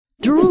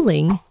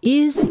Drooling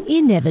is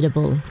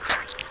inevitable.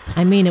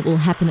 I mean, it will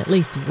happen at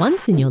least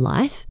once in your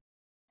life.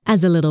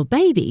 As a little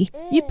baby,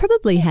 you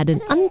probably had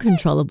an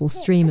uncontrollable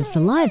stream of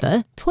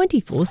saliva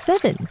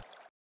 24/7.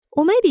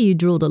 Or maybe you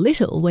drooled a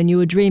little when you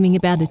were dreaming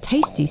about a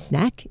tasty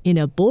snack in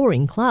a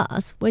boring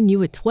class when you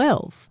were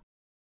 12.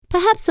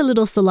 Perhaps a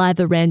little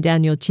saliva ran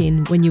down your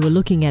chin when you were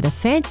looking at a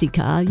fancy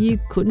car you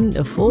couldn't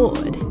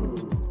afford.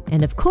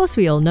 And of course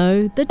we all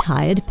know the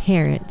tired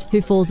parent who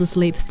falls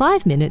asleep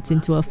 5 minutes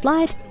into a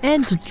flight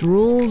and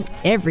drools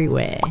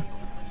everywhere.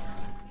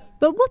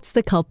 But what's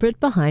the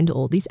culprit behind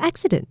all these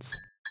accidents?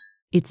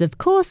 It's of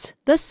course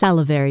the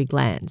salivary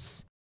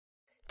glands.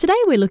 Today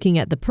we're looking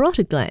at the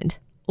parotid gland,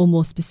 or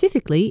more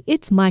specifically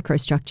its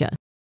microstructure,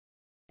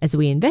 as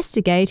we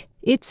investigate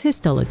its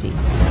histology.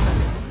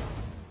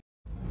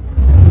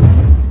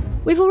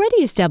 We've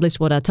already established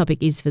what our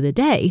topic is for the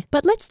day,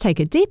 but let's take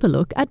a deeper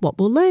look at what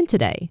we'll learn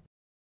today.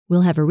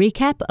 We'll have a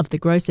recap of the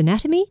gross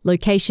anatomy,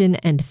 location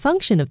and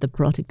function of the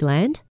parotid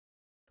gland.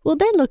 We'll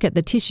then look at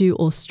the tissue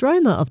or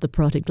stroma of the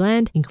parotid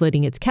gland,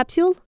 including its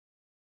capsule,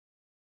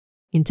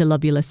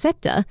 interlobular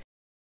septa,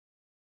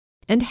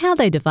 and how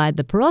they divide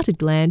the parotid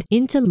gland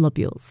into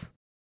lobules.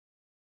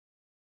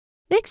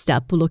 Next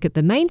up, we'll look at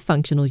the main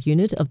functional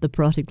unit of the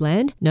parotid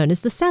gland, known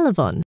as the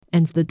salivon,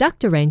 and the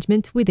duct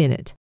arrangement within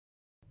it.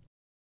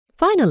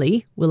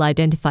 Finally, we'll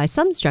identify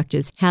some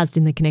structures housed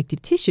in the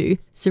connective tissue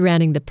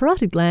surrounding the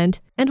parotid gland,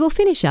 and we'll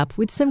finish up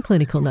with some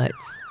clinical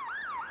notes.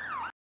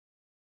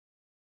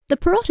 The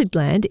parotid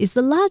gland is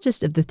the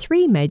largest of the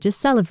 3 major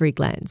salivary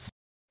glands.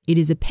 It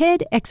is a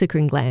paired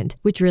exocrine gland,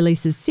 which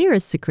releases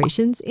serous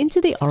secretions into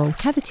the oral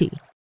cavity.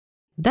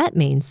 That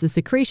means the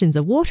secretions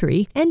are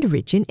watery and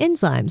rich in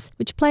enzymes,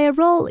 which play a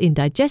role in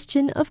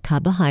digestion of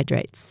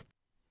carbohydrates.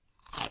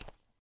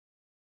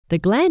 The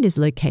gland is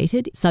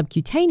located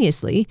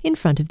subcutaneously in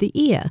front of the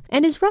ear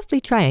and is roughly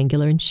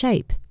triangular in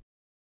shape.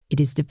 It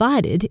is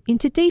divided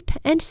into deep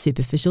and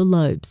superficial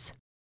lobes.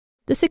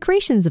 The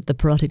secretions of the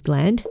parotid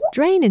gland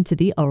drain into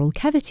the oral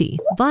cavity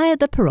via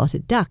the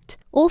parotid duct,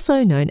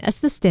 also known as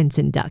the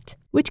Stenson duct,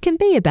 which can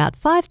be about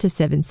 5 to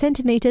 7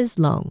 centimeters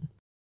long.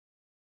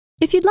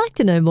 If you'd like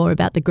to know more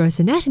about the gross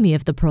anatomy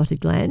of the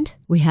parotid gland,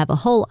 we have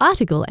a whole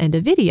article and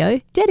a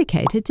video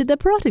dedicated to the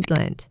parotid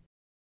gland.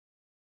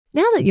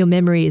 Now that your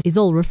memory is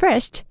all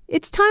refreshed,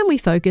 it's time we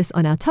focus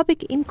on our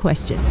topic in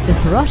question, the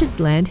parotid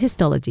gland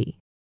histology.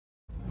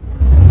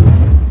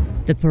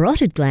 The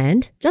parotid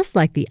gland, just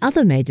like the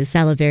other major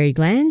salivary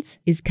glands,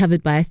 is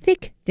covered by a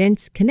thick,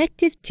 dense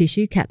connective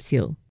tissue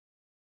capsule.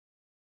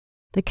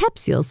 The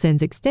capsule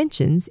sends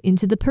extensions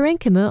into the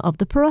parenchyma of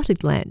the parotid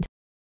gland,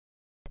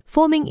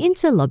 forming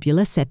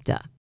interlobular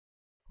septa.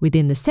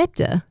 Within the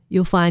septa,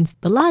 you'll find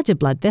the larger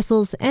blood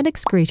vessels and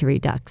excretory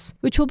ducts,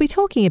 which we'll be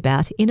talking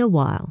about in a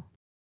while.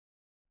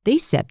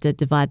 These septa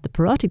divide the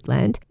parotid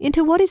gland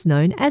into what is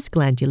known as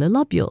glandular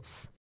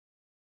lobules.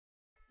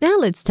 Now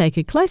let's take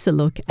a closer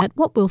look at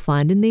what we'll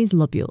find in these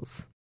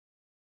lobules.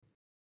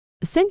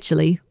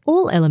 Essentially,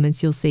 all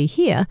elements you'll see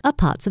here are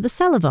parts of a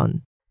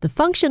salivon, the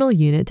functional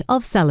unit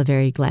of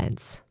salivary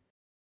glands.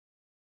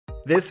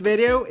 This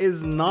video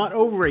is not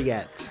over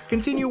yet.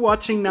 Continue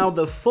watching now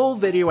the full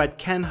video at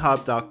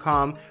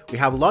kenhub.com. We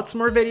have lots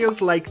more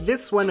videos like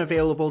this one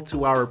available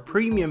to our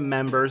premium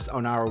members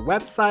on our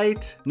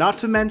website, not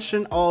to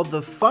mention all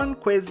the fun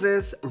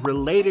quizzes,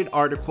 related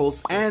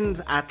articles,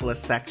 and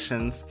atlas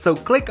sections. So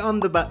click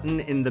on the button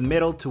in the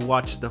middle to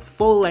watch the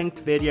full-length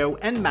video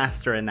and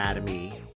master anatomy.